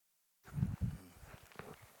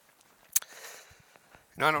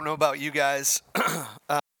Now, I don't know about you guys. Did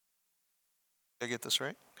I get this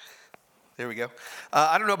right? There we go.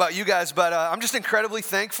 I don't know about you guys, but I'm just incredibly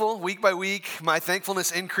thankful week by week. My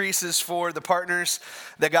thankfulness increases for the partners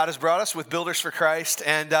that God has brought us with Builders for Christ.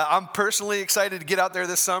 And I'm personally excited to get out there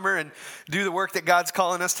this summer and do the work that God's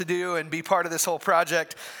calling us to do and be part of this whole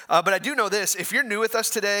project. But I do know this. If you're new with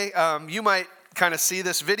us today, you might kind of see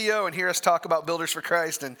this video and hear us talk about Builders for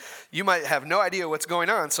Christ, and you might have no idea what's going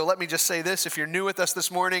on. So let me just say this. If you're new with us this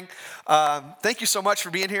morning, thank you so much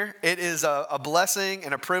for being here. It is a blessing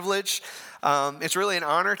and a privilege. It's really an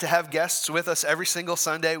honor to have guests with us every single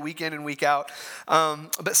Sunday, week in and week out.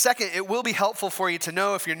 But second, it will be helpful for you to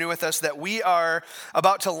know, if you're new with us, that we are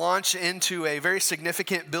about to launch into a very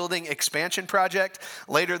significant building expansion project.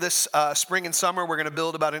 Later this spring and summer, we're going to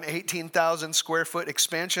build about an 18,000 square foot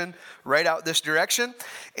expansion right out this direction.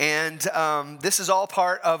 And this is all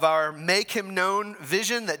part of our Make Him Known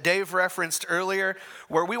vision that Dave referenced earlier,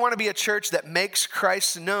 where we want to be a church that makes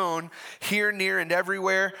Christ known here, near, and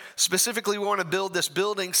everywhere. Specifically, we want to build this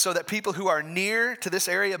building so that people who are near to this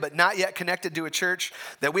area but not yet connected to a church,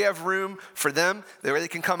 that we have room for them, that they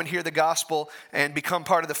can come and hear the gospel and become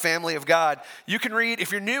part of the family of God. You can read,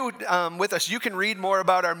 if you're new with us, you can read more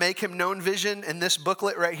about our Make Him Known vision in this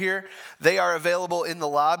booklet right here. They are available in the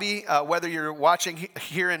lobby, whether you're watching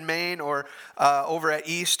here in Maine or over at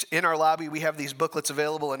East. In our lobby, we have these booklets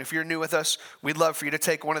available, and if you're new with us, we'd love for you to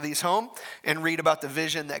take one of these home and read about the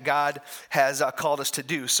vision that God has called us to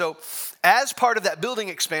do. So as part of that building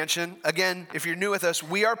expansion, again, if you're new with us,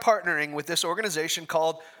 we are partnering with this organization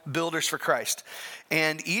called Builders for Christ.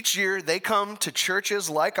 And each year they come to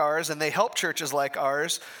churches like ours and they help churches like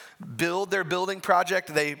ours build their building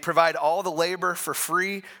project. They provide all the labor for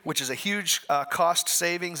free, which is a huge cost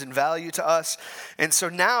savings and value to us. And so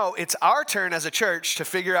now it's our turn as a church to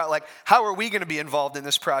figure out, like, how are we going to be involved in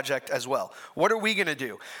this project as well? What are we going to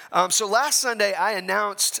do? So last Sunday, I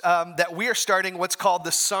announced that we are starting what's called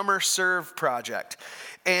the Summer Serve Project.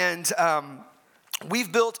 And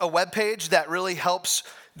we've built a webpage that really helps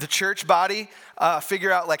the church body figure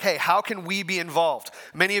out, like, hey, how can we be involved?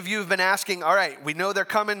 Many of you have been asking, all right, we know they're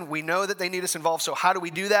coming. We know that they need us involved. So how do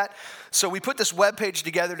we do that? So we put this webpage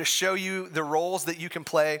together to show you the roles that you can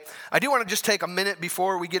play. I do want to just take a minute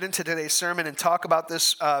before we get into today's sermon and talk about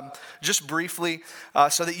this just briefly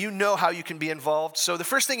so that you know how you can be involved. So the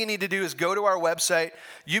first thing you need to do is go to our website,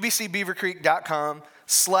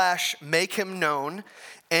 ubcbeavercreek.com/makehimknown.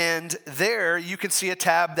 And there you can see a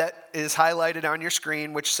tab that is highlighted on your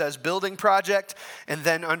screen, which says Building Project. And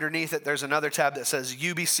then underneath it, there's another tab that says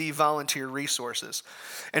UBC Volunteer Resources.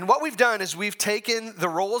 And what we've done is we've taken the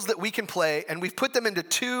roles that we can play and we've put them into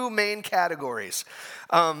two main categories.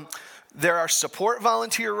 There are support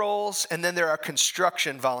volunteer roles, and then there are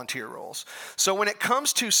construction volunteer roles. So when it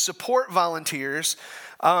comes to support volunteers,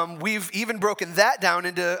 we've even broken that down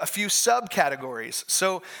into a few subcategories.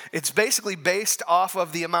 So it's basically based off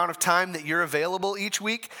of the amount of time that you're available each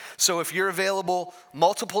week. So if you're available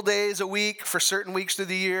multiple days a week for certain weeks through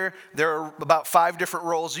the year, there are about 5 different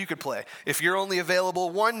roles you could play. If you're only available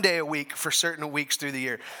 1 day a week for certain weeks through the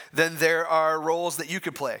year, then there are roles that you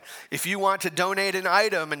could play. If you want to donate an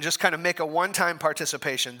item and just kind of make a one-time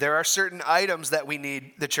participation, there are certain items that we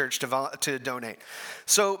need the church to donate.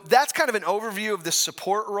 So that's kind of an overview of the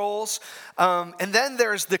support roles. And then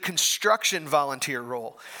there's the construction volunteer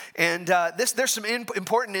role. And there's some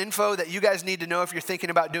important info that you guys need to know if you're thinking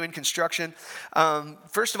about doing construction.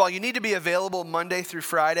 First of all, you need to be available Monday through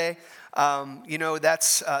Friday.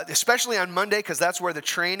 That's especially on Monday, because that's where the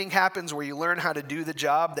training happens, where you learn how to do the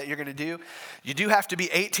job that you're going to do. You do have to be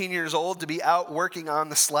 18 years old to be out working on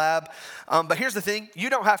the slab. But here's the thing. You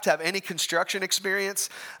don't have to have any construction experience.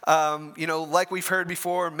 Like we've heard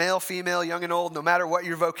before, male, female, young and old, no matter what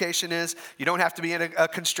your vocation is, you don't have to be a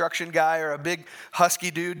construction guy or a big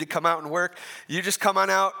husky dude to come out and work. You just come on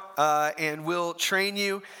out and we'll train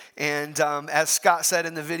you. And as Scott said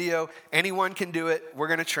in the video, anyone can do it. We're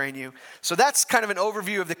going to train you. So that's kind of an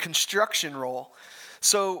overview of the construction role.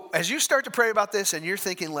 So as you start to pray about this and you're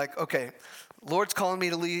thinking, like, okay, Lord's calling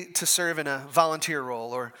me to serve in a volunteer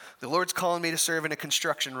role, or the Lord's calling me to serve in a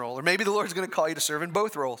construction role, or maybe the Lord's going to call you to serve in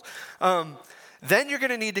both roles. Then you're going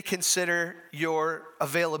to need to consider your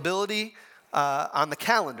availability on the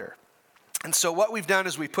calendar. And so what we've done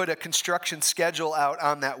is we put a construction schedule out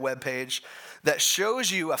on that webpage that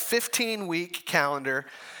shows you a 15-week calendar.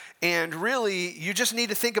 And really, you just need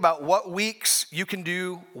to think about what weeks you can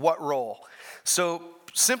do what role. So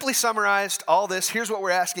simply summarized all this, here's what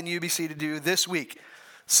we're asking UBC to do this week.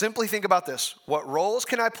 Simply think about this. What roles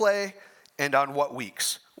can I play and on what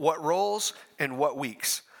weeks? What roles and what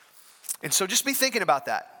weeks? And so just be thinking about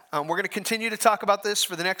that. We're going to continue to talk about this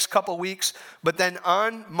for the next couple weeks, but then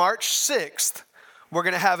on March 6th, we're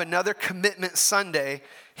going to have another Commitment Sunday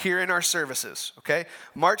here in our services, okay?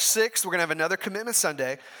 March 6th, we're going to have another Commitment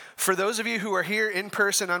Sunday. For those of you who are here in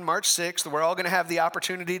person on March 6th, we're all going to have the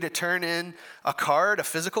opportunity to turn in a card, a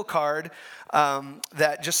physical card,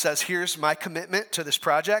 that just says, here's my commitment to this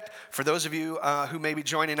project. For those of you who may be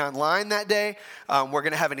joining online that day, we're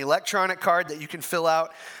going to have an electronic card that you can fill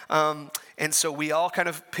out. And so we all kind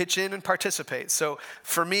of pitch in and participate. So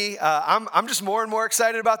for me, I'm just more and more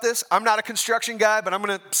excited about this. I'm not a construction guy, but I'm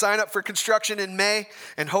going to sign up for construction in May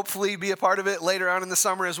and hopefully be a part of it later on in the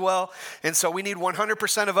summer as well. And so we need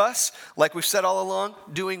 100% of us, like we've said all along,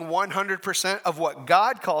 doing 100% of what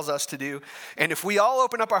God calls us to do. And if we all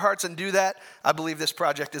open up our hearts and do that, I believe this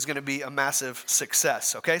project is going to be a massive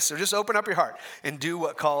success, okay? So just open up your heart and do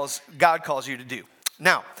what God calls you to do.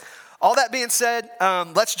 Now, all that being said,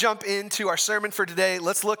 let's jump into our sermon for today.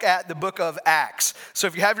 Let's look at the book of Acts. So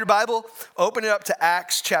if you have your Bible, open it up to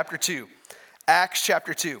Acts chapter 2. Acts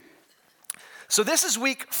chapter 2. So this is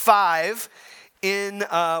week 5 in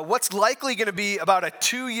what's likely going to be about a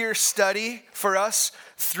 2-year study for us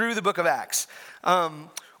through the book of Acts.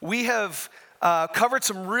 We have covered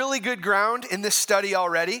some really good ground in this study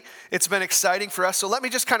already. It's been exciting for us. So let me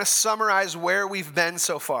just kind of summarize where we've been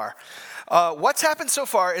so far. What's happened so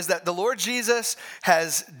far is that the Lord Jesus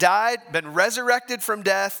has died, been resurrected from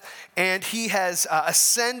death, and he has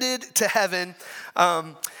ascended to heaven.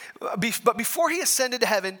 But before he ascended to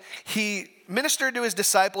heaven, he ministered to his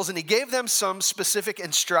disciples and he gave them some specific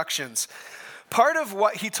instructions. Part of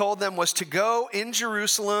what he told them was to go in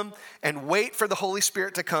Jerusalem and wait for the Holy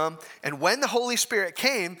Spirit to come. And when the Holy Spirit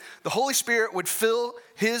came, the Holy Spirit would fill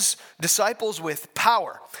his disciples with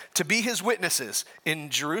power to be his witnesses in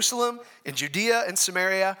Jerusalem, in Judea and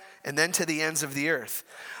Samaria, and then to the ends of the earth.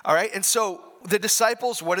 All right, and so the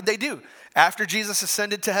disciples, what did they do? After Jesus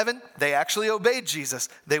ascended to heaven, they actually obeyed Jesus.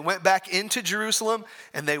 They went back into Jerusalem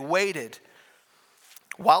and they waited.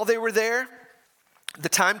 While they were there, the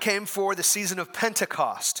time came for the season of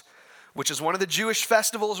Pentecost, which is one of the Jewish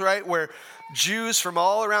festivals, right, where Jews from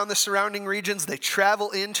all around the surrounding regions, they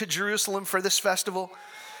travel into Jerusalem for this festival.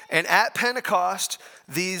 And at Pentecost,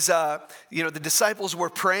 these, the disciples were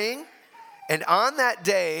praying, and on that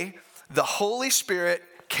day, the Holy Spirit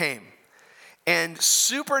came. And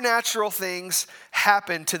supernatural things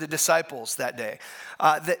happened to the disciples that day.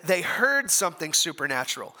 They heard something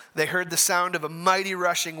supernatural. They heard the sound of a mighty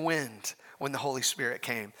rushing wind when the Holy Spirit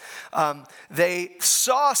came. They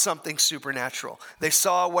saw something supernatural. They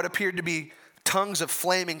saw what appeared to be tongues of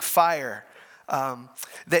flaming fire.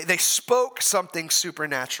 They spoke something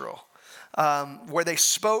supernatural, where they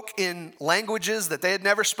spoke in languages that they had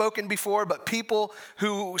never spoken before, but people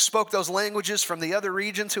who spoke those languages from the other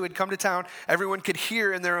regions who had come to town, everyone could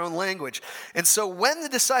hear in their own language. And so when the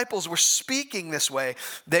disciples were speaking this way,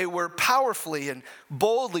 they were powerfully and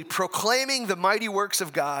boldly proclaiming the mighty works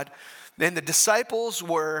of God. And the disciples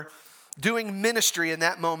were doing ministry in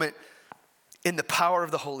that moment in the power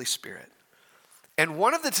of the Holy Spirit. And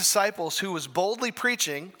one of the disciples who was boldly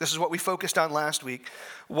preaching, this is what we focused on last week,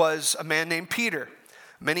 was a man named Peter.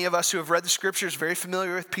 Many of us who have read the scriptures are very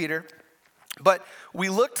familiar with Peter. But we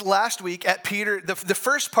looked last week at Peter, the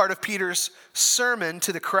first part of Peter's sermon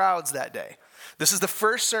to the crowds that day. This is the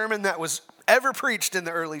first sermon that was ever preached in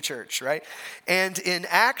the early church, right? And in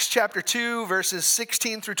Acts chapter 2, verses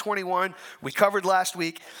 16 through 21, we covered last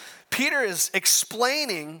week, Peter is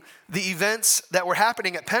explaining the events that were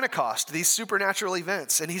happening at Pentecost, these supernatural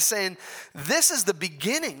events. And he's saying, this is the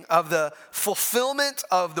beginning of the fulfillment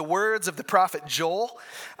of the words of the prophet Joel.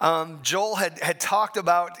 Joel had talked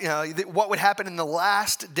about what would happen in the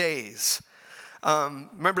last days.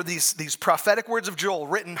 Remember these prophetic words of Joel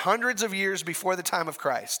written hundreds of years before the time of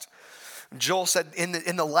Christ. Joel said,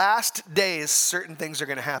 in the last days, certain things are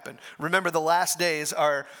going to happen. Remember, the last days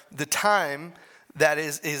are the time that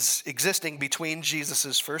is existing between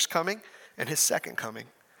Jesus' first coming and his second coming.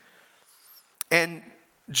 And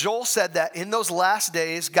Joel said that in those last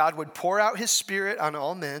days, God would pour out his Spirit on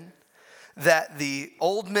all men, that the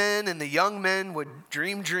old men and the young men would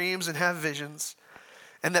dream dreams and have visions,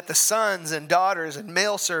 and that the sons and daughters and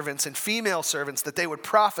male servants and female servants, that they would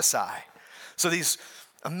prophesy. So these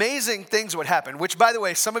amazing things would happen, which, by the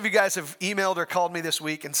way, some of you guys have emailed or called me this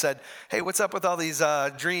week and said, hey, what's up with all these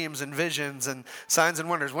dreams and visions and signs and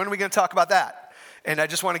wonders? When are we going to talk about that? And I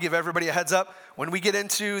just want to give everybody a heads up. When we get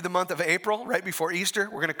into the month of April, right before Easter,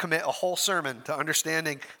 we're going to commit a whole sermon to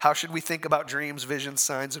understanding how should we think about dreams, visions,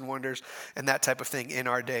 signs, and wonders, and that type of thing in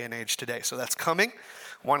our day and age today. So that's coming.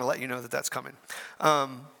 I want to let you know that that's coming.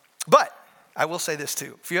 But I will say this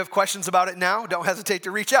too. If you have questions about it now, don't hesitate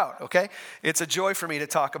to reach out, okay? It's a joy for me to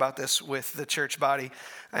talk about this with the church body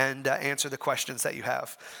and answer the questions that you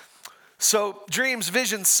have. So dreams,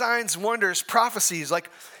 visions, signs, wonders, prophecies, like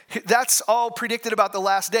that's all predicted about the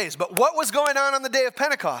last days. But what was going on the day of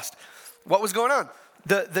Pentecost? What was going on?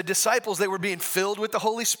 The disciples, they were being filled with the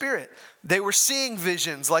Holy Spirit. They were seeing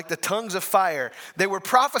visions like the tongues of fire. They were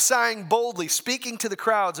prophesying boldly, speaking to the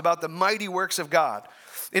crowds about the mighty works of God.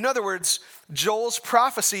 In other words, Joel's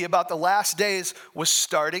prophecy about the last days was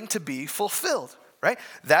starting to be fulfilled, right?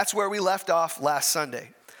 That's where we left off last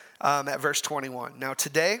Sunday at verse 21. Now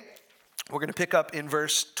today, we're going to pick up in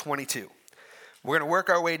verse 22. We're going to work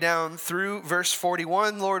our way down through verse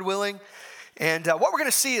 41, Lord willing. And what we're going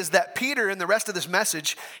to see is that Peter, in the rest of this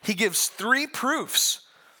message, he gives three proofs,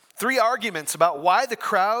 three arguments about why the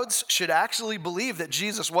crowds should actually believe that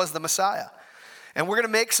Jesus was the Messiah. And we're going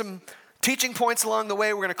to make some teaching points along the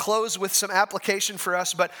way. We're going to close with some application for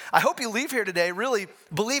us. But I hope you leave here today really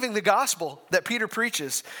believing the gospel that Peter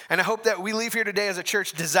preaches. And I hope that we leave here today as a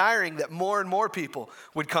church desiring that more and more people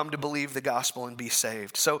would come to believe the gospel and be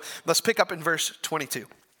saved. So let's pick up in verse 22.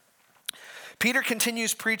 Peter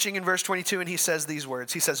continues preaching in verse 22, and he says these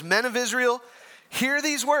words. He says, "Men of Israel, hear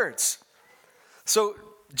these words." So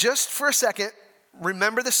just for a second,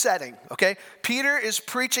 remember the setting, okay? Peter is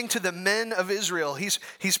preaching to the men of Israel.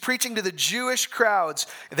 He's preaching to the Jewish crowds.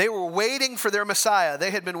 They were waiting for their Messiah.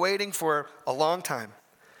 They had been waiting for a long time.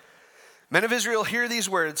 "Men of Israel, hear these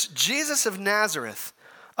words. Jesus of Nazareth,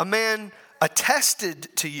 a man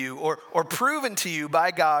attested to you or proven to you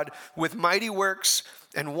by God with mighty works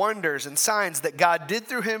and wonders and signs that God did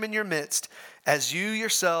through him in your midst, as you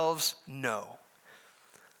yourselves know."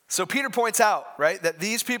 So Peter points out, right, that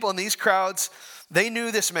these people in these crowds, they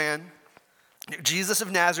knew this man, Jesus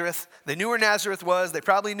of Nazareth. They knew where Nazareth was. They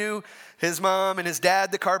probably knew his mom and his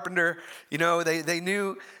dad, the carpenter. You know, they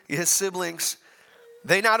knew his siblings.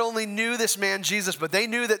 They not only knew this man, Jesus, but they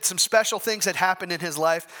knew that some special things had happened in his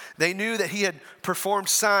life. They knew that he had performed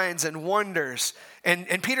signs and wonders.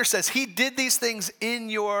 And Peter says, he did these things in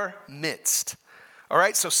your midst. All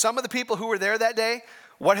right, so some of the people who were there that day,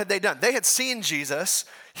 what had they done? They had seen Jesus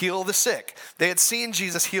heal the sick. They had seen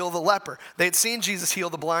Jesus heal the leper. They had seen Jesus heal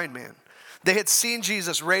the blind man. They had seen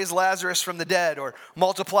Jesus raise Lazarus from the dead or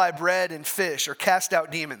multiply bread and fish or cast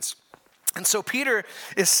out demons. And so Peter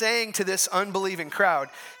is saying to this unbelieving crowd,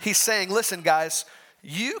 he's saying, listen, guys,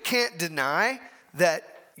 you can't deny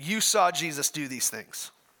that you saw Jesus do these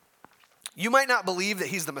things. You might not believe that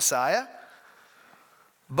he's the Messiah,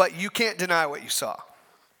 but you can't deny what you saw.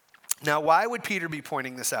 Now, why would Peter be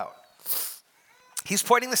pointing this out? He's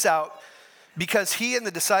pointing this out because he and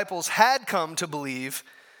the disciples had come to believe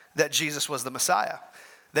that Jesus was the Messiah.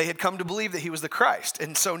 They had come to believe that he was the Christ.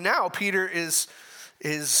 And so now Peter is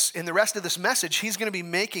in the rest of this message, he's going to be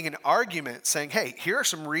making an argument saying, hey, here are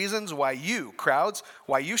some reasons why you, crowds,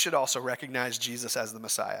 why you should also recognize Jesus as the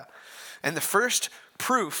Messiah. And the first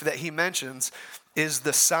proof that he mentions is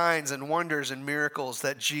the signs and wonders and miracles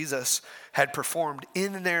that Jesus had performed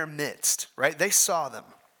in their midst, right? They saw them.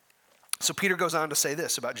 So Peter goes on to say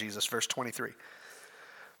this about Jesus, verse 23.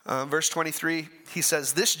 Verse 23, he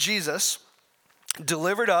says, "This Jesus,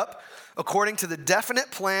 delivered up according to the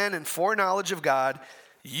definite plan and foreknowledge of God,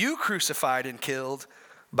 you crucified and killed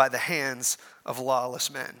by the hands of lawless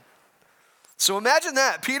men." So imagine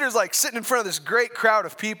that. Peter's like sitting in front of this great crowd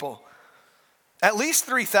of people, at least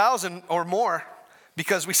 3,000 or more,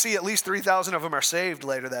 because we see at least 3,000 of them are saved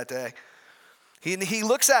later that day. He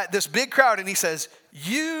looks at this big crowd and he says,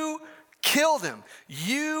 you killed him.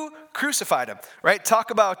 You crucified him, right?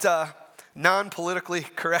 Talk about non-politically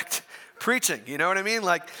correct preaching. You know what I mean?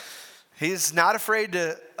 Like, he's not afraid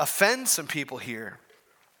to offend some people here.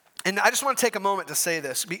 And I just want to take a moment to say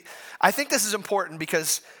this. I think this is important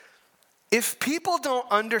because if people don't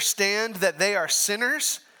understand that they are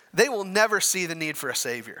sinners, they will never see the need for a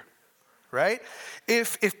Savior, right?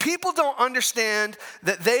 If people don't understand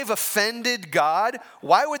that they've offended God,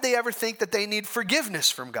 why would they ever think that they need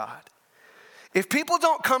forgiveness from God? If people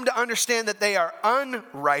don't come to understand that they are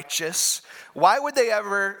unrighteous, why would they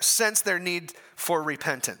ever sense their need for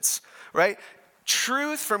repentance, right?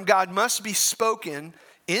 Truth from God must be spoken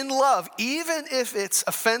in love, even if it's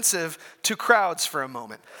offensive to crowds for a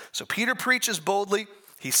moment. So Peter preaches boldly.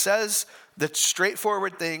 He says the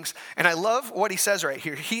straightforward things. And I love what he says right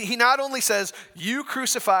here. He not only says, you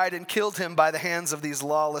crucified and killed him by the hands of these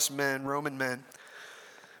lawless men, Roman men,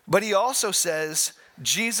 but he also says,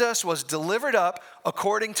 Jesus was delivered up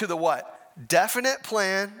according to the what? Definite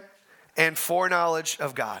plan and foreknowledge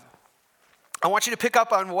of God. I want you to pick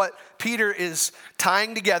up on what Peter is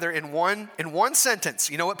tying together in one sentence.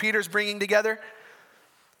 You know what Peter's bringing together?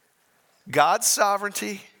 God's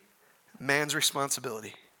sovereignty, man's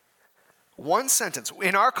responsibility. One sentence.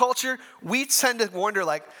 In our culture, we tend to wonder,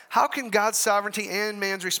 like, how can God's sovereignty and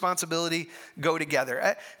man's responsibility go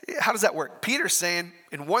together? How does that work? Peter's saying,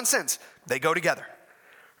 in one sense, they go together,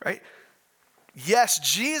 right? Yes,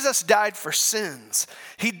 Jesus died for sins.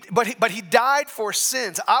 But he died for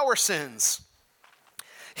sins, our sins.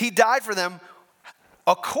 He died for them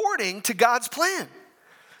according to God's plan.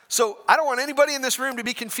 So I don't want anybody in this room to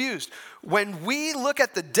be confused. When we look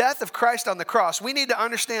at the death of Christ on the cross, we need to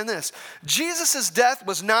understand this. Jesus' death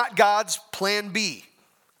was not God's plan B.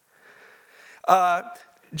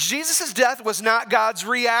 Jesus' death was not God's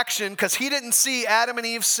reaction because he didn't see Adam and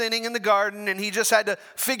Eve sinning in the garden and he just had to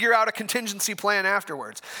figure out a contingency plan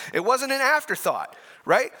afterwards. It wasn't an afterthought,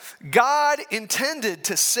 right? God intended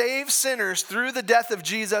to save sinners through the death of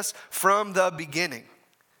Jesus from the beginning.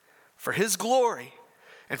 For his glory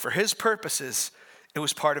and for his purposes, it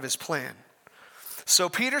was part of his plan. So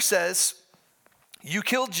Peter says, you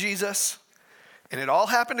killed Jesus and it all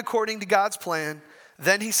happened according to God's plan.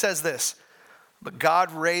 Then he says this, but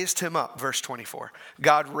God raised him up, verse 24.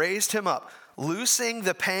 God raised him up, loosing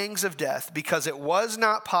the pangs of death because it was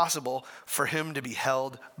not possible for him to be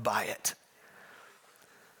held by it.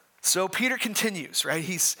 So Peter continues, right?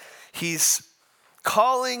 He's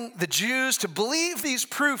calling the Jews to believe these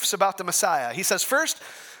proofs about the Messiah. He says, first,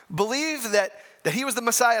 believe that he was the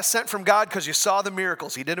Messiah sent from God because you saw the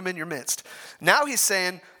miracles. He did them in your midst. Now he's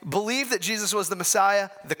saying, believe that Jesus was the Messiah,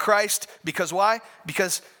 the Christ, because why?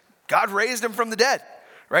 Because God raised him from the dead,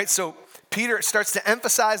 right? So Peter starts to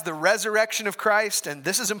emphasize the resurrection of Christ, and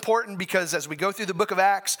this is important because as we go through the book of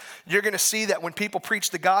Acts, you're going to see that when people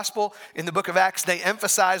preach the gospel in the book of Acts, they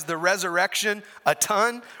emphasize the resurrection a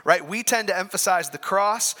ton, right? We tend to emphasize the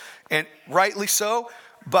cross, and rightly so,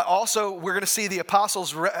 but also we're going to see the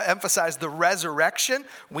apostles emphasize the resurrection.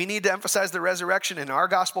 We need to emphasize the resurrection in our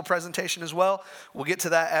gospel presentation as well. We'll get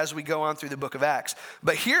to that as we go on through the book of Acts.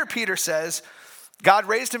 But here Peter says, God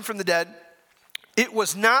raised him from the dead. It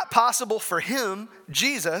was not possible for him,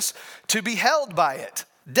 Jesus, to be held by it,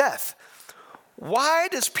 death. Why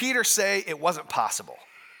does Peter say it wasn't possible?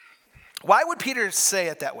 Why would Peter say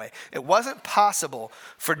it that way? It wasn't possible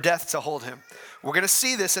for death to hold him. We're going to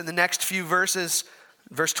see this in the next few verses,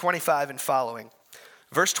 verse 25 and following.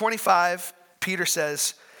 Verse 25, Peter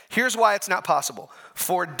says, here's why it's not possible.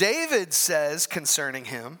 For David says concerning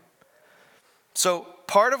him, so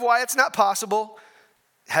part of why it's not possible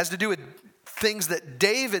has to do with things that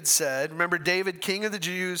David said. Remember David, king of the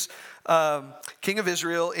Jews, king of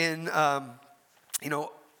Israel in,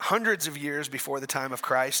 hundreds of years before the time of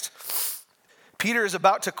Christ. Peter is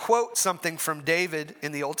about to quote something from David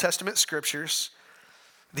in the Old Testament scriptures.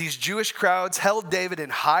 These Jewish crowds held David in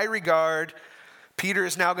high regard. Peter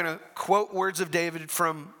is now going to quote words of David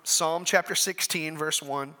from Psalm chapter 16, verse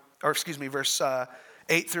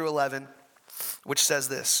 8 through 11, which says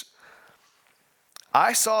this.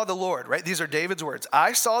 I saw the Lord, right? These are David's words.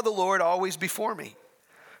 I saw the Lord always before me,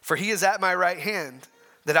 for he is at my right hand,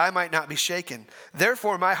 that I might not be shaken.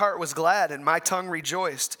 Therefore my heart was glad and my tongue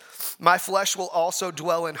rejoiced. My flesh will also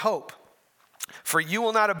dwell in hope. For you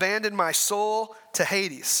will not abandon my soul to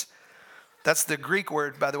Hades. That's the Greek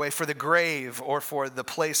word, by the way, for the grave or for the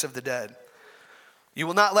place of the dead. You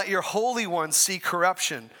will not let your Holy One see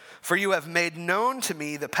corruption. For you have made known to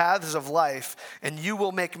me the paths of life, and you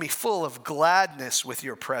will make me full of gladness with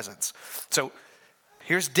your presence. So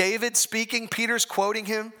here's David speaking. Peter's quoting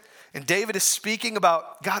him. And David is speaking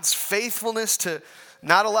about God's faithfulness to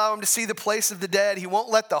not allow him to see the place of the dead. He won't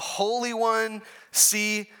let the Holy One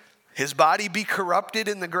see his body be corrupted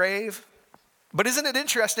in the grave. But isn't it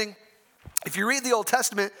interesting? If you read the Old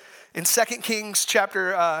Testament in 1 Kings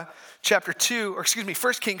chapter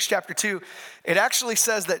 2, it actually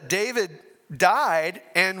says that David died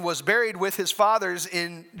and was buried with his fathers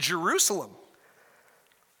in Jerusalem.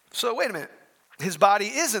 So wait a minute. His body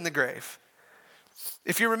is in the grave.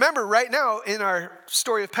 If you remember right now in our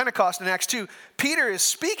story of Pentecost in Acts 2, Peter is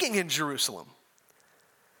speaking in Jerusalem,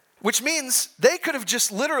 which means they could have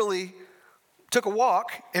just literally took a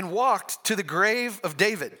walk and walked to the grave of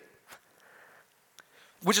David,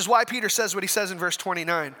 which is why Peter says what he says in verse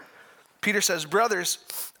 29. Peter says, brothers,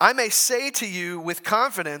 I may say to you with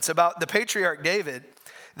confidence about the patriarch David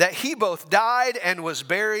that he both died and was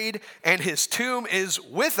buried, and his tomb is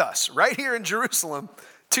with us right here in Jerusalem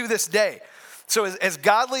to this day. So as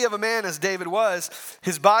godly of a man as David was,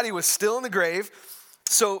 his body was still in the grave.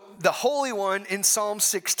 So the Holy One in Psalm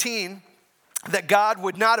 16 that God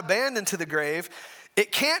would not abandon to the grave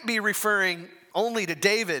it can't be referring only to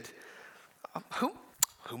David. Who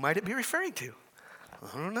might it be referring to?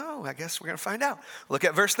 I don't know. I guess we're going to find out. Look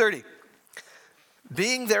at verse 30.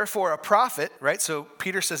 Being therefore a prophet, right? So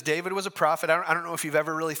Peter says David was a prophet. I don't know if you've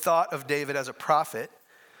ever really thought of David as a prophet.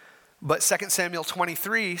 But 2 Samuel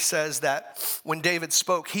 23 says that when David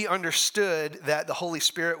spoke, he understood that the Holy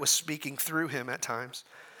Spirit was speaking through him at times.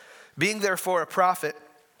 Being therefore a prophet,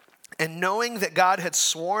 and knowing that God had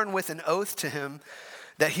sworn with an oath to him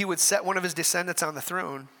that he would set one of his descendants on the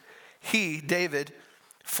throne, he, David,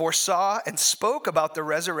 foresaw and spoke about the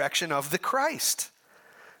resurrection of the Christ,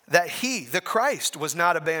 that he, the Christ, was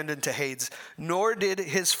not abandoned to Hades, nor did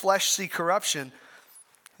his flesh see corruption.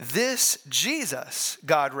 This Jesus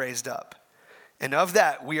God raised up, and of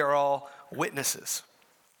that we are all witnesses.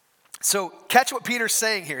 So catch what Peter's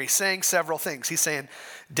saying here. He's saying several things. He's saying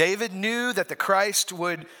David knew that the Christ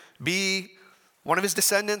would be one of his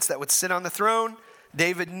descendants that would sit on the throne.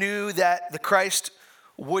 David knew that the Christ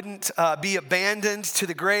wouldn't be abandoned to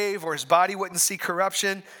the grave, or his body wouldn't see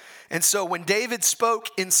corruption. And so when David spoke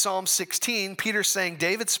in Psalm 16, Peter's saying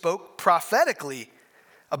David spoke prophetically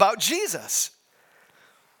about Jesus.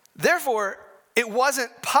 Therefore, it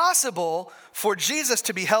wasn't possible for Jesus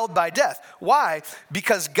to be held by death. Why?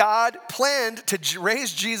 Because God planned to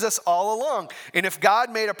raise Jesus all along. And if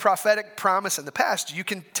God made a prophetic promise in the past, you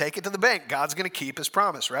can take it to the bank. God's going to keep his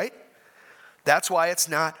promise, right? That's why it's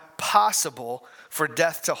not possible for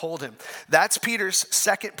death to hold him. That's Peter's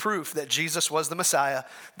second proof that Jesus was the Messiah,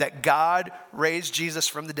 that God raised Jesus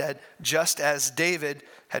from the dead, just as David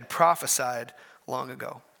had prophesied long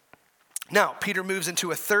ago. Now, Peter moves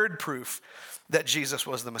into a third proof that Jesus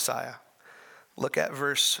was the Messiah. Look at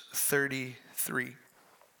verse 33.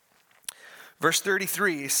 Verse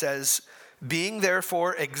 33 says, being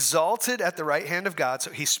therefore exalted at the right hand of God.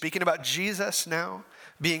 So he's speaking about Jesus now,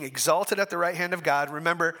 being exalted at the right hand of God.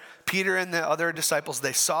 Remember, Peter and the other disciples,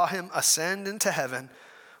 they saw him ascend into heaven,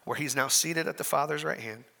 where he's now seated at the Father's right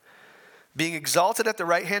hand. Being exalted at the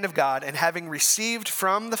right hand of God, and having received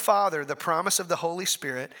from the Father the promise of the Holy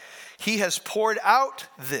Spirit, he has poured out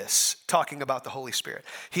this, talking about the Holy Spirit.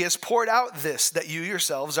 He has poured out this that you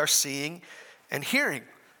yourselves are seeing and hearing.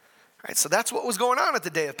 Right, so that's what was going on at the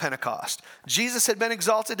day of Pentecost. Jesus had been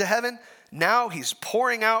exalted to heaven. Now he's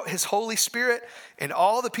pouring out his Holy Spirit, and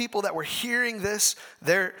all the people that were hearing this,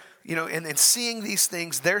 they're, and seeing these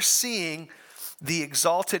things, they're seeing the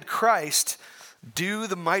exalted Christ do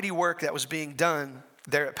the mighty work that was being done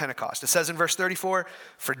there at Pentecost. It says in verse 34,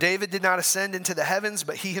 for David did not ascend into the heavens,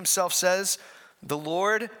 but he himself says, the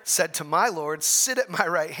Lord said to my Lord, sit at my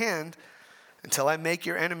right hand until I make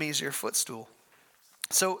your enemies your footstool.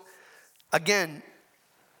 So again,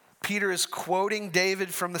 Peter is quoting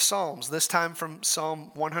David from the Psalms, this time from Psalm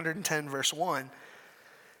 110, verse 1.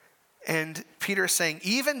 And Peter is saying,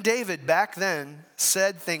 even David back then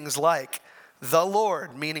said things like, the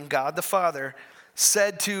Lord, meaning God the Father,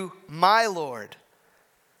 said to my Lord.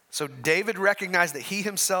 So David recognized that he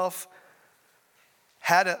himself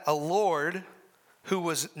had a Lord who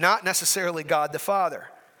was not necessarily God the Father.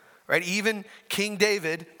 Right? Even King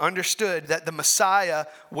David understood that the Messiah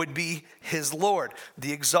would be his Lord.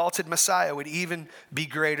 The exalted Messiah would even be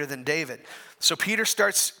greater than David. So Peter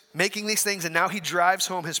starts making these things, and now he drives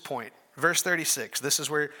home his point. Verse 36, this is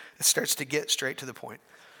where it starts to get straight to the point.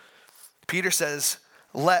 Peter says,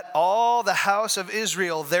 let all the house of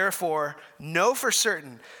Israel therefore know for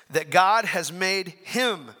certain that God has made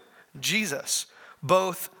him, Jesus,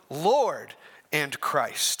 both Lord and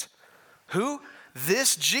Christ. Who?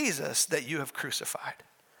 This Jesus that you have crucified.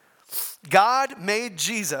 God made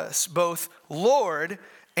Jesus both Lord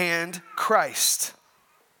and Christ.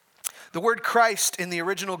 The word Christ in the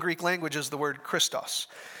original Greek language is the word Christos.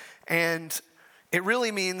 And it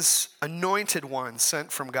really means anointed one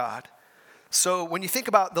sent from God. So when you think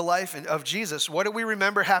about the life of Jesus, what do we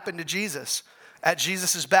remember happened to Jesus at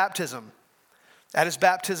Jesus' baptism? At his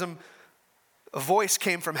baptism, a voice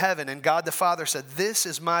came from heaven, and God the Father said, this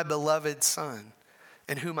is my beloved Son,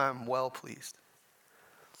 in whom I am well pleased.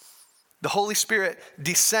 The Holy Spirit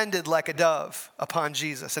descended like a dove upon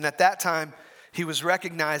Jesus, and at that time, he was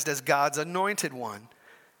recognized as God's anointed one,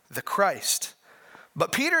 the Christ.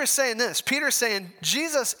 But Peter is saying this. Peter is saying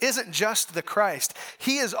Jesus isn't just the Christ.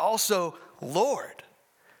 He is also Lord.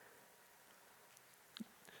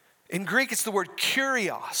 In Greek, it's the word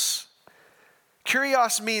kurios.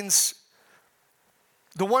 Kurios means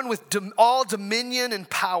the one with all dominion and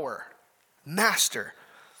power, master.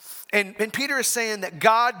 And Peter is saying that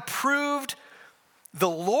God proved the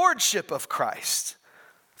lordship of Christ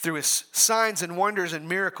through his signs and wonders and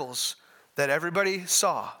miracles that everybody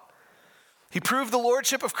saw. He proved the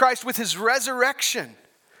lordship of Christ with his resurrection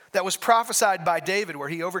that was prophesied by David, where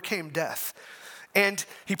he overcame death. And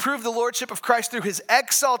he proved the lordship of Christ through his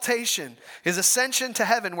exaltation, his ascension to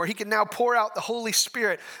heaven, where he can now pour out the Holy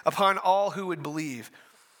Spirit upon all who would believe.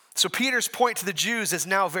 So Peter's point to the Jews is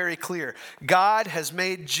now very clear. God has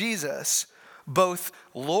made Jesus both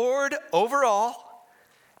Lord over all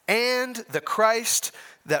and the Christ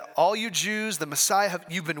that all you Jews, the Messiah,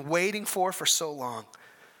 you've been waiting for so long.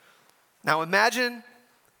 Now imagine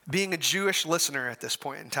being a Jewish listener at this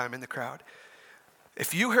point in time in the crowd.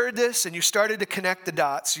 If you heard this and you started to connect the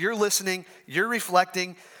dots, you're listening, you're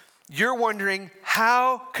reflecting, you're wondering,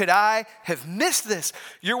 how could I have missed this?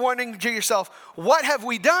 You're wondering to yourself, what have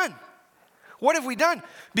we done? What have we done?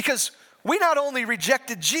 Because we not only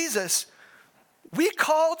rejected Jesus, we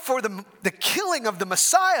called for the killing of the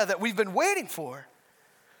Messiah that we've been waiting for.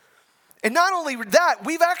 And not only that,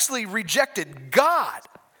 we've actually rejected God,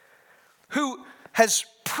 who has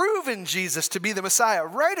proven Jesus to be the Messiah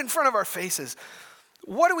right in front of our faces.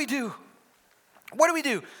 What do we do? What do we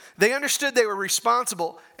do? They understood they were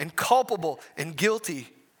responsible and culpable and guilty.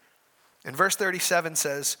 And verse 37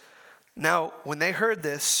 says, now when they heard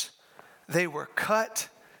this, they were cut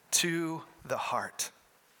to the heart.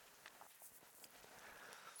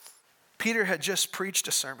 Peter had just preached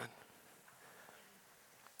a sermon.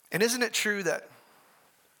 And isn't it true that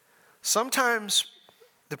sometimes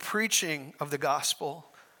the preaching of the gospel,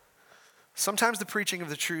 sometimes the preaching of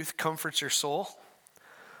the truth comforts your soul.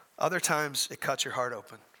 Other times it cuts your heart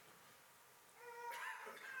open.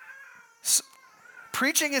 So,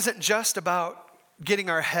 preaching isn't just about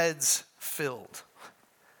getting our heads filled.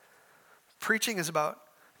 Preaching is about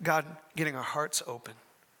God getting our hearts open.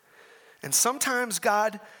 And sometimes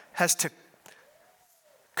God has to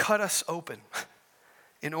cut us open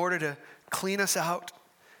in order to clean us out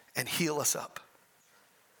and heal us up.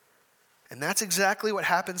 And that's exactly what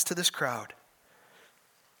happens to this crowd.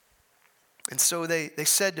 And so they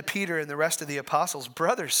said to Peter and the rest of the apostles,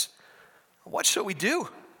 brothers, what shall we do?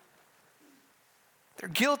 They're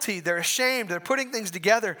guilty, they're ashamed, they're putting things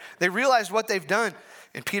together. They realized what they've done.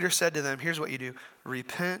 And Peter said to them, here's what you do.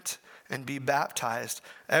 Repent and be baptized,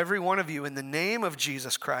 every one of you, in the name of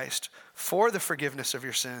Jesus Christ, for the forgiveness of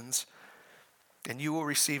your sins, and you will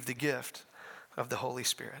receive the gift of the Holy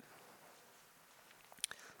Spirit.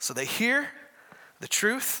 So they hear the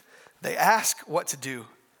truth, they ask what to do.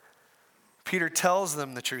 Peter tells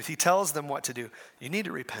them the truth. He tells them what to do. You need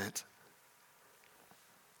to repent.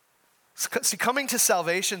 See, coming to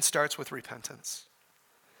salvation starts with repentance.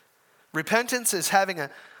 Repentance is having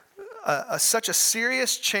such a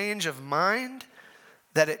serious change of mind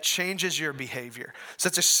that it changes your behavior. So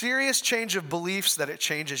it's a serious change of beliefs that it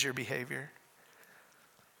changes your behavior.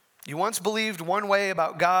 You once believed one way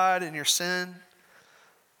about God and your sin,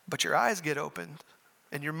 but your eyes get opened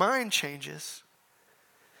and your mind changes.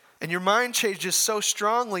 And your mind changes so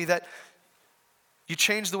strongly that you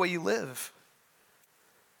change the way you live.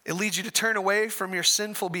 It leads you to turn away from your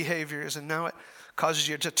sinful behaviors, and now it causes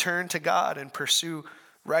you to turn to God and pursue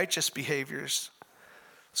righteous behaviors.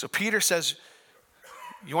 So Peter says,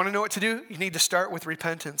 you want to know what to do? You need to start with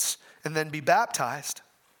repentance and then be baptized.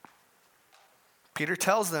 Peter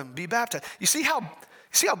tells them, be baptized. You see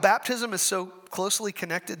how baptism is so closely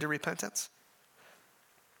connected to repentance?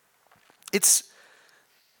 It's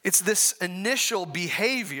this initial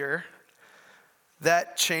behavior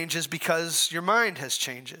that changes because your mind has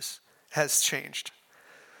changed.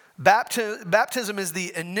 Baptism is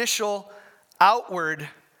the initial outward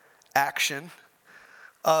action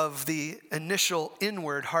of the initial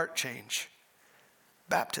inward heart change.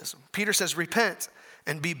 Baptism. Peter says, repent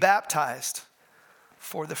and be baptized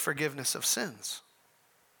for the forgiveness of sins.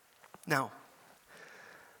 Now,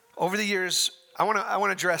 over the years, I want to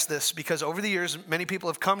address this because over the years, many people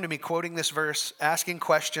have come to me quoting this verse, asking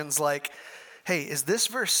questions like, hey, is this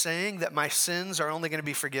verse saying that my sins are only going to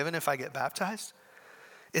be forgiven if I get baptized?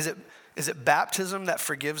 Is it baptism that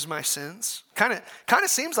forgives my sins? Kind of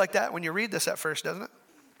seems like that when you read this at first, doesn't it?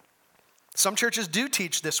 Some churches do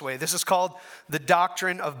teach this way. This is called the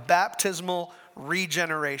doctrine of baptismal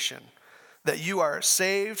regeneration, that you are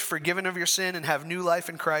saved, forgiven of your sin, and have new life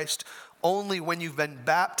in Christ only when you've been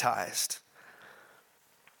baptized.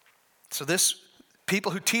 So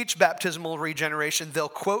people who teach baptismal regeneration, they'll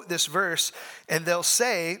quote this verse and they'll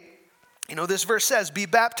say, this verse says, be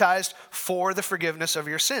baptized for the forgiveness of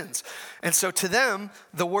your sins. And so to them,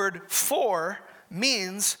 the word for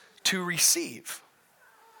means to receive.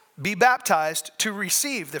 Be baptized to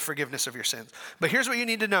receive the forgiveness of your sins. But here's what you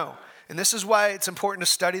need to know, and this is why it's important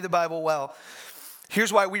to study the Bible well.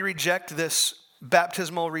 Here's why we reject this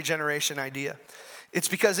baptismal regeneration idea. It's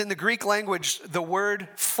because in the Greek language, the word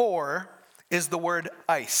for is the word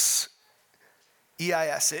eis.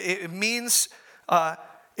 E-I-S. It means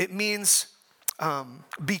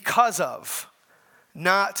because of,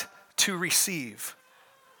 not to receive.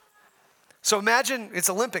 So imagine it's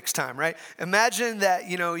Olympics time, right? Imagine that,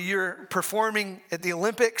 you're performing at the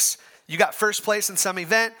Olympics. You got first place in some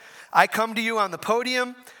event. I come to you on the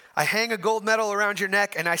podium. I hang a gold medal around your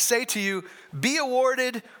neck, and I say to you, be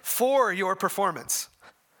awarded for your performance.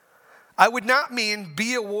 I would not mean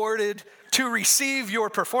be awarded to receive your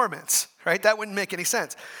performance, right? That wouldn't make any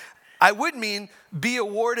sense. I would mean be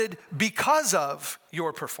awarded because of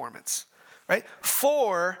your performance, right?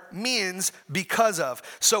 For means because of.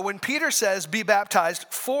 So when Peter says be baptized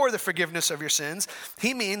for the forgiveness of your sins,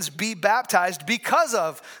 he means be baptized because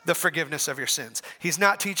of the forgiveness of your sins. He's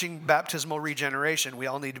not teaching baptismal regeneration. We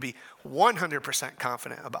all need to be 100%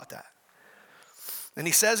 confident about that. And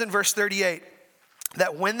he says in verse 38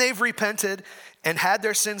 that when they've repented and had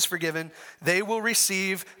their sins forgiven, they will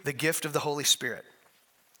receive the gift of the Holy Spirit.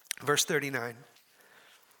 Verse 39,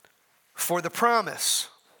 for the promise,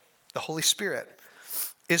 the Holy Spirit,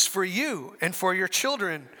 is for you and for your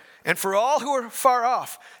children and for all who are far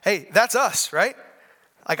off. Hey, that's us, right?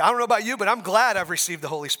 Like, I don't know about you, but I'm glad I've received the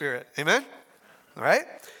Holy Spirit. Amen? All right?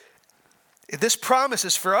 This promise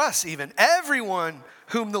is for us even. Everyone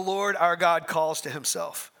whom the Lord our God calls to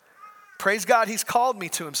himself. Praise God, he's called me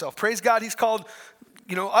to himself. Praise God, he's called,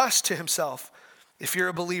 us to himself if you're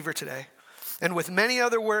a believer today. And with many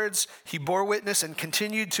other words, he bore witness and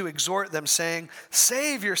continued to exhort them, saying,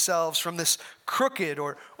 save yourselves from this crooked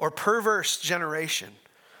or perverse generation.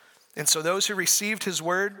 And so those who received his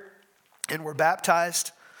word and were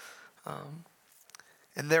baptized,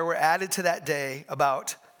 and there were added to that day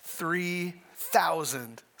about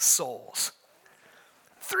 3,000 souls.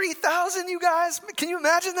 3,000, you guys? Can you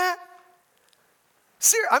imagine that?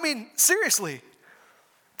 Seriously.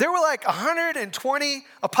 There were like 120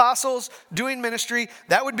 apostles doing ministry.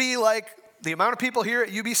 That would be like the amount of people here at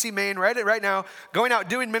UBC Maine right now going out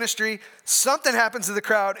doing ministry. Something happens to the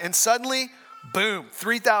crowd and suddenly, boom,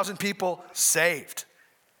 3,000 people saved.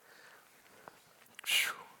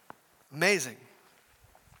 Amazing.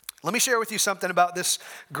 Let me share with you something about this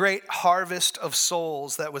great harvest of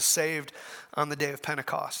souls that was saved on the day of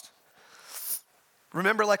Pentecost.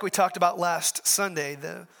 Remember, like we talked about last Sunday,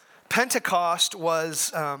 the Pentecost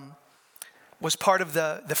was part of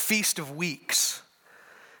the Feast of Weeks.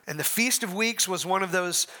 And the Feast of Weeks was one of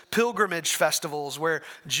those pilgrimage festivals where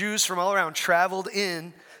Jews from all around traveled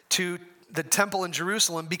in to the temple in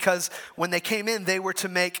Jerusalem because when they came in, they were to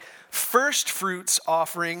make first fruits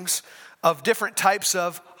offerings of different types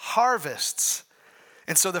of harvests.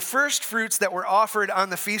 And so the first fruits that were offered on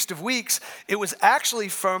the Feast of Weeks, it was actually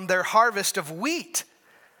from their harvest of wheat.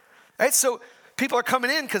 Right? So people are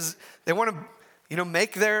coming in because they want to,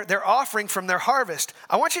 make their offering from their harvest.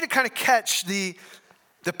 I want you to kind of catch the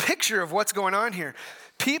picture of what's going on here.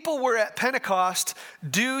 People were at Pentecost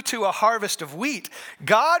due to a harvest of wheat.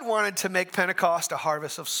 God wanted to make Pentecost a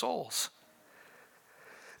harvest of souls.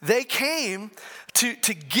 They came to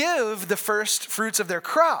give the first fruits of their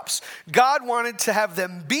crops. God wanted to have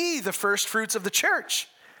them be the first fruits of the church.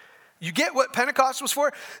 You get what Pentecost was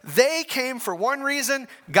for? They came for one reason.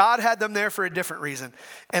 God had them there for a different reason.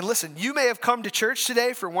 And listen, you may have come to church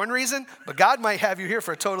today for one reason, but God might have you here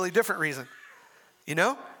for a totally different reason.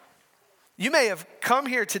 You may have come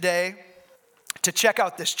here today to check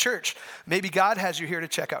out this church. Maybe God has you here to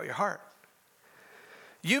check out your heart.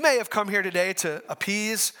 You may have come here today to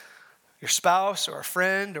appease your spouse or a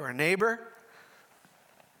friend or a neighbor.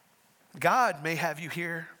 God may have you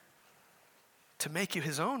here to make you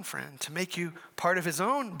his own friend, to make you part of his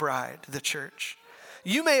own bride, the church.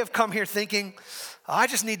 You may have come here thinking, I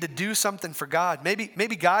just need to do something for God.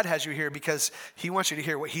 Maybe God has you here because he wants you to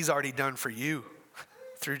hear what he's already done for you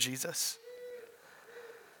through Jesus.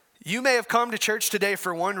 You may have come to church today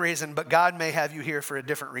for one reason, but God may have you here for a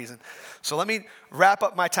different reason. So let me wrap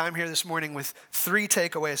up my time here this morning with 3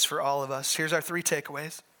 takeaways for all of us. Here's our 3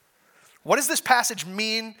 takeaways. What does this passage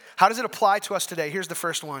mean? How does it apply to us today? Here's the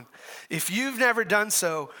first one. If you've never done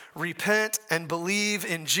so, repent and believe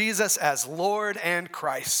in Jesus as Lord and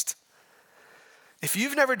Christ. If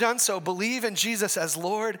you've never done so, believe in Jesus as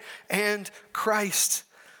Lord and Christ.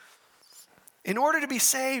 In order to be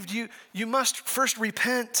saved, you must first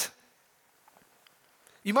repent.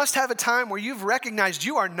 You must have a time where you've recognized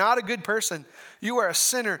you are not a good person. You are a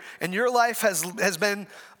sinner, and your life has been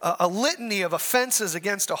a litany of offenses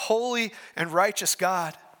against a holy and righteous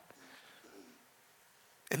God.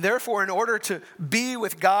 And therefore, in order to be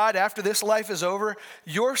with God after this life is over,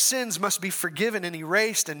 your sins must be forgiven and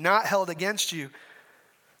erased and not held against you.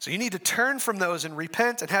 So you need to turn from those and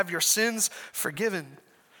repent and have your sins forgiven.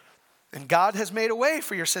 And God has made a way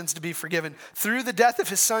for your sins to be forgiven through the death of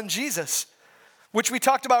his son, Jesus, which we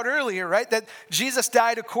talked about earlier, right? That Jesus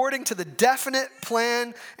died according to the definite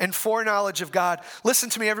plan and foreknowledge of God. Listen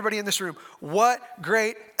to me, everybody in this room. What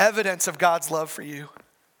great evidence of God's love for you.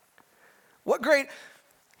 What great,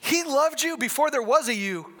 he loved you before there was a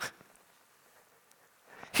you.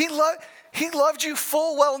 He loved you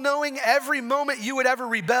full well knowing every moment you would ever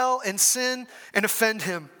rebel and sin and offend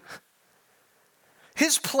him.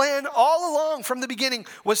 His plan all along from the beginning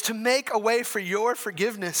was to make a way for your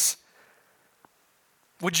forgiveness.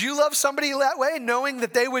 Would you love somebody that way, knowing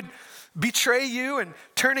that they would betray you and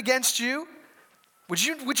turn against you? Would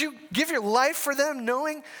you give your life for them,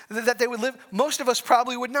 knowing that they would live? Most of us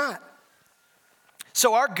probably would not.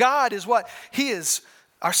 So our God is what?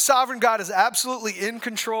 Our sovereign God is absolutely in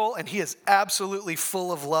control, and he is absolutely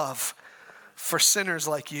full of love for sinners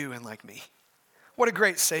like you and like me. What a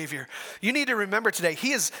great Savior. You need to remember today,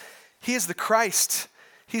 he is the Christ.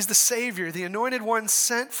 He's the Savior, the anointed one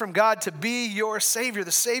sent from God to be your Savior,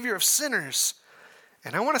 the Savior of sinners.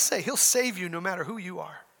 And I want to say, he'll save you no matter who you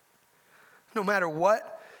are. No matter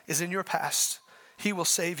what is in your past, he will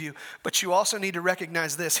save you. But you also need to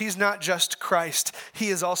recognize this. He's not just Christ. He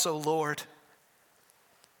is also Lord.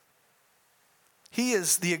 He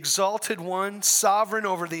is the exalted one, sovereign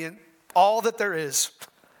over all that there is.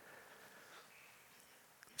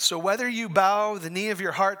 So whether you bow the knee of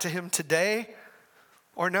your heart to him today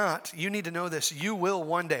or not, you need to know this. You will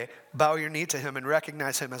one day bow your knee to him and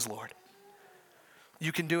recognize him as Lord.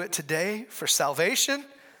 You can do it today for salvation,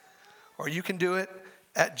 or you can do it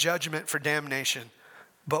at judgment for damnation.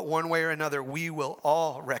 But one way or another, we will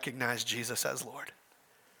all recognize Jesus as Lord.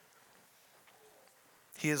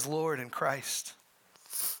 He is Lord in Christ.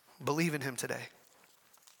 Believe in him today.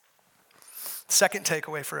 Second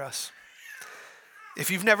takeaway for us. If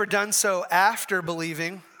you've never done so after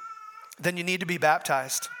believing, then you need to be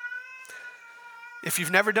baptized. If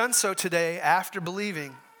you've never done so today after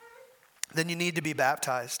believing, then you need to be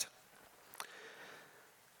baptized.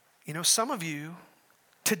 You know, some of you,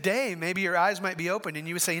 today, maybe your eyes might be open and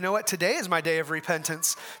you would say, you know what, today is my day of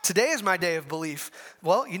repentance. Today is my day of belief.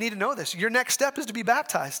 Well, you need to know this. Your next step is to be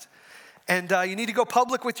baptized. And you need to go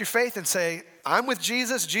public with your faith and say, I'm with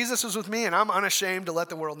Jesus, Jesus is with me, and I'm unashamed to let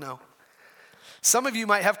the world know. Some of you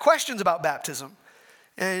might have questions about baptism,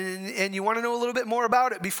 and you want to know a little bit more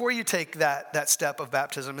about it before you take that step of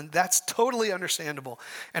baptism, and that's totally understandable.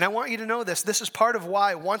 And I want you to know this. This is part of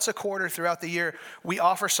why once a quarter throughout the year, we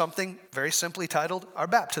offer something very simply titled our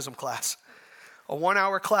baptism class. A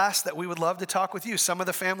 1-hour class that we would love to talk with you. Some of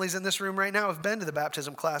the families in this room right now have been to the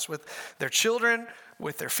baptism class with their children,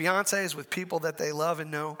 with their fiancés, with people that they love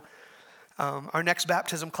and know. Our next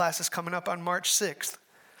baptism class is coming up on March 6th.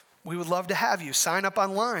 We would love to have you. Sign up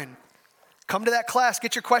online. Come to that class,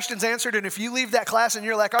 get your questions answered, and if you leave that class and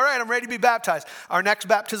you're like, all right, I'm ready to be baptized, our next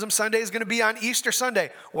baptism Sunday is going to be on Easter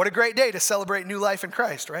Sunday. What a great day to celebrate new life in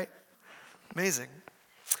Christ, right? Amazing.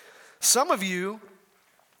 Some of you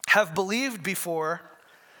have believed before,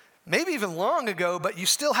 maybe even long ago, but you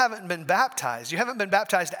still haven't been baptized. You haven't been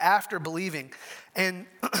baptized after believing. And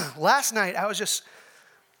last night, I was just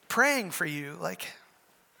praying for you, like,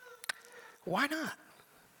 why not?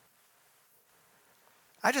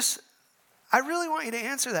 I really want you to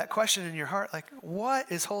answer that question in your heart, like,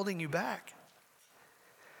 what is holding you back?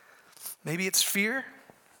 Maybe it's fear.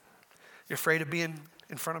 You're afraid of being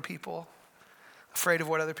in front of people, afraid of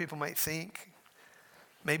what other people might think.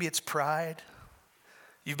 Maybe it's pride.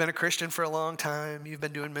 You've been a Christian for a long time. You've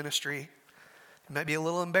been doing ministry. You might be a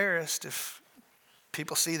little embarrassed if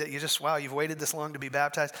people see that you've waited this long to be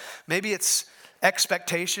baptized. Maybe it's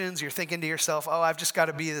expectations. You're thinking to yourself, oh, I've just got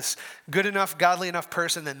to be this good enough, godly enough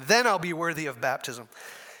person, and then I'll be worthy of baptism.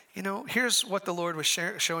 You know, here's what the Lord was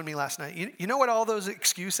showing me last night. You know what all those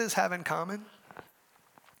excuses have in common?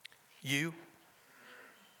 You.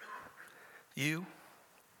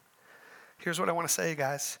 Here's what I want to say,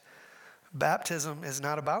 guys. Baptism is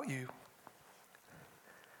not about you.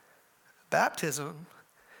 Baptism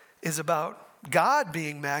is about God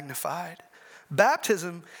being magnified.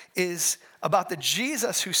 Baptism is about the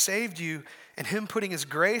Jesus who saved you and him putting his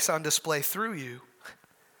grace on display through you.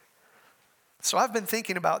 So I've been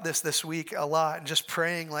thinking about this week a lot and just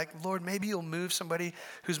praying like, Lord, maybe you'll move somebody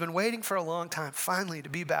who's been waiting for a long time finally to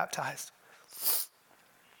be baptized.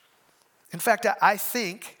 In fact, I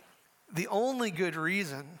think the only good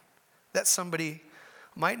reason that somebody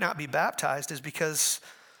might not be baptized is because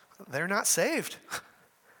they're not saved.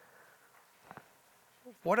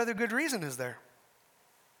 What other good reason is there?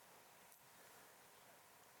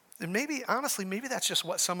 then maybe, honestly, maybe that's just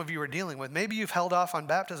what some of you are dealing with. Maybe you've held off on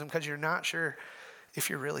baptism because you're not sure if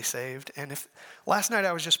you're really saved. And if last night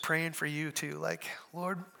I was just praying for you too, like,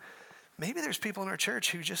 Lord, maybe there's people in our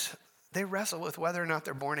church who they wrestle with whether or not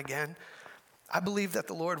they're born again. I believe that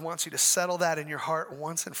the Lord wants you to settle that in your heart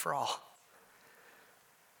once and for all.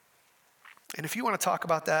 And if you want to talk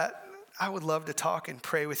about that, I would love to talk and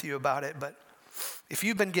pray with you about it. But if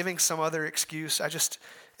you've been giving some other excuse, I just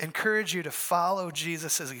encourage you to follow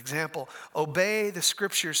Jesus' example. Obey the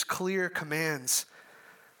scripture's clear commands.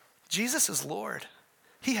 Jesus is Lord.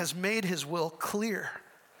 He has made his will clear.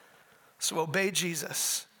 So obey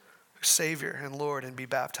Jesus, Savior and Lord, and be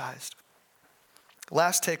baptized.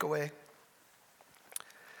 Last takeaway.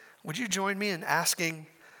 Would you join me in asking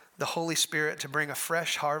the Holy Spirit to bring a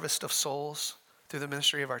fresh harvest of souls through the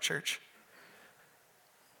ministry of our church?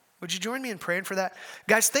 Would you join me in praying for that?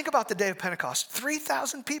 Guys, think about the day of Pentecost.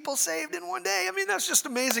 3,000 people saved in one day. I mean, that's just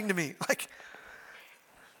amazing to me. Like,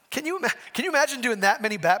 can you imagine doing that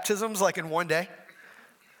many baptisms like in one day?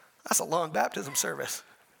 That's a long baptism service.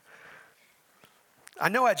 I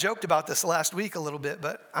know I joked about this last week a little bit,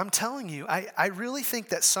 but I'm telling you, I really think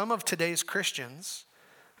that some of today's Christians,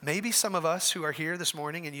 maybe some of us who are here this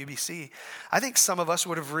morning in UBC, I think some of us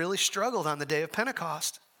would have really struggled on the day of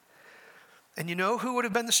Pentecost. And you know who would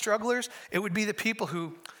have been the strugglers? It would be the people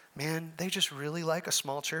who, man, they just really like a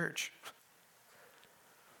small church.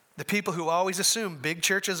 The people who always assume big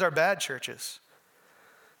churches are bad churches.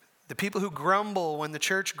 The people who grumble when the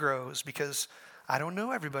church grows because I don't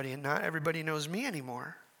know everybody and not everybody knows me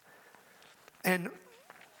anymore. And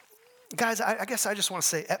guys, I guess I just want to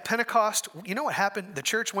say, at Pentecost, you know what happened? The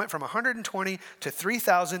church went from 120 to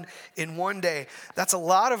 3,000 in one day. That's a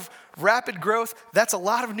lot of rapid growth. That's a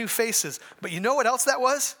lot of new faces. But you know what else that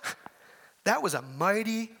was? That was a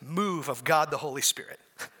mighty move of God the Holy Spirit.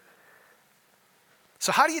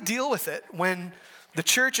 So how do you deal with it when the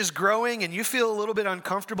church is growing and you feel a little bit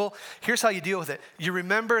uncomfortable? Here's how you deal with it. You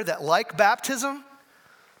remember that like baptism,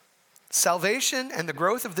 salvation and the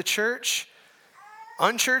growth of the church,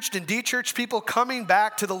 unchurched and dechurched people coming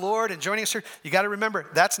back to the Lord and joining us here, you got to remember,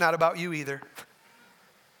 that's not about you either.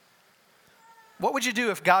 What would you do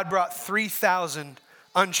if God brought 3,000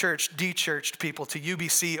 unchurched, dechurched people to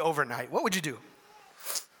UBC overnight? What would you do?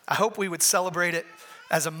 I hope we would celebrate it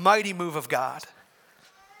as a mighty move of God.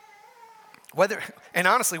 Whether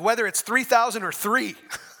it's 3,000 or 3,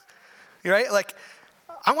 right? Like,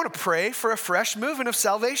 I want to pray for a fresh movement of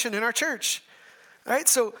salvation in our church. All right,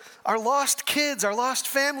 so our lost kids, our lost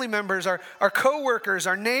family members, our coworkers,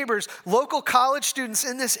 our neighbors, local college students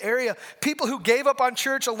in this area, people who gave up on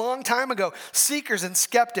church a long time ago, seekers and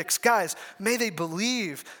skeptics, guys, may they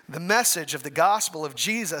believe the message of the gospel of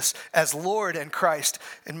Jesus as Lord and Christ,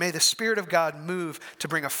 and may the Spirit of God move to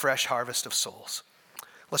bring a fresh harvest of souls.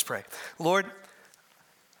 Let's pray. Lord,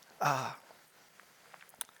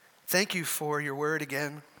 thank you for your word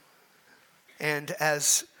again. And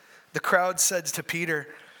as the crowd said to Peter,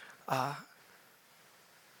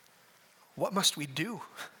 what must we do?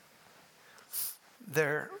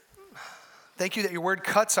 Thank you that your word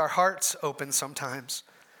cuts our hearts open sometimes.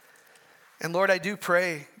 And Lord, I do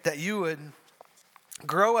pray that you would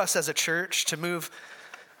grow us as a church to move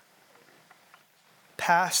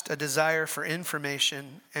past a desire for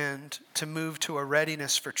information and to move to a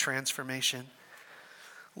readiness for transformation.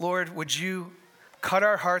 Lord, would you cut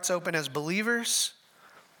our hearts open as believers,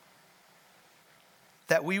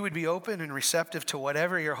 that we would be open and receptive to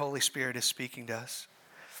whatever your Holy Spirit is speaking to us.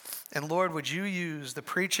 And Lord, would you use the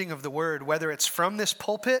preaching of the word, whether it's from this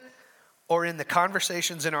pulpit or in the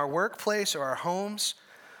conversations in our workplace or our homes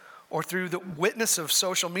or through the witness of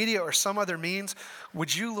social media or some other means,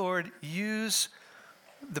 would you, Lord, use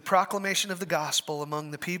the proclamation of the gospel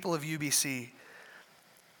among the people of UBC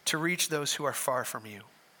to reach those who are far from you.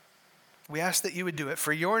 We ask that you would do it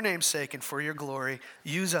for your name's sake and for your glory.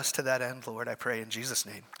 Use us to that end, Lord, I pray in Jesus'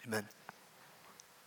 name. Amen.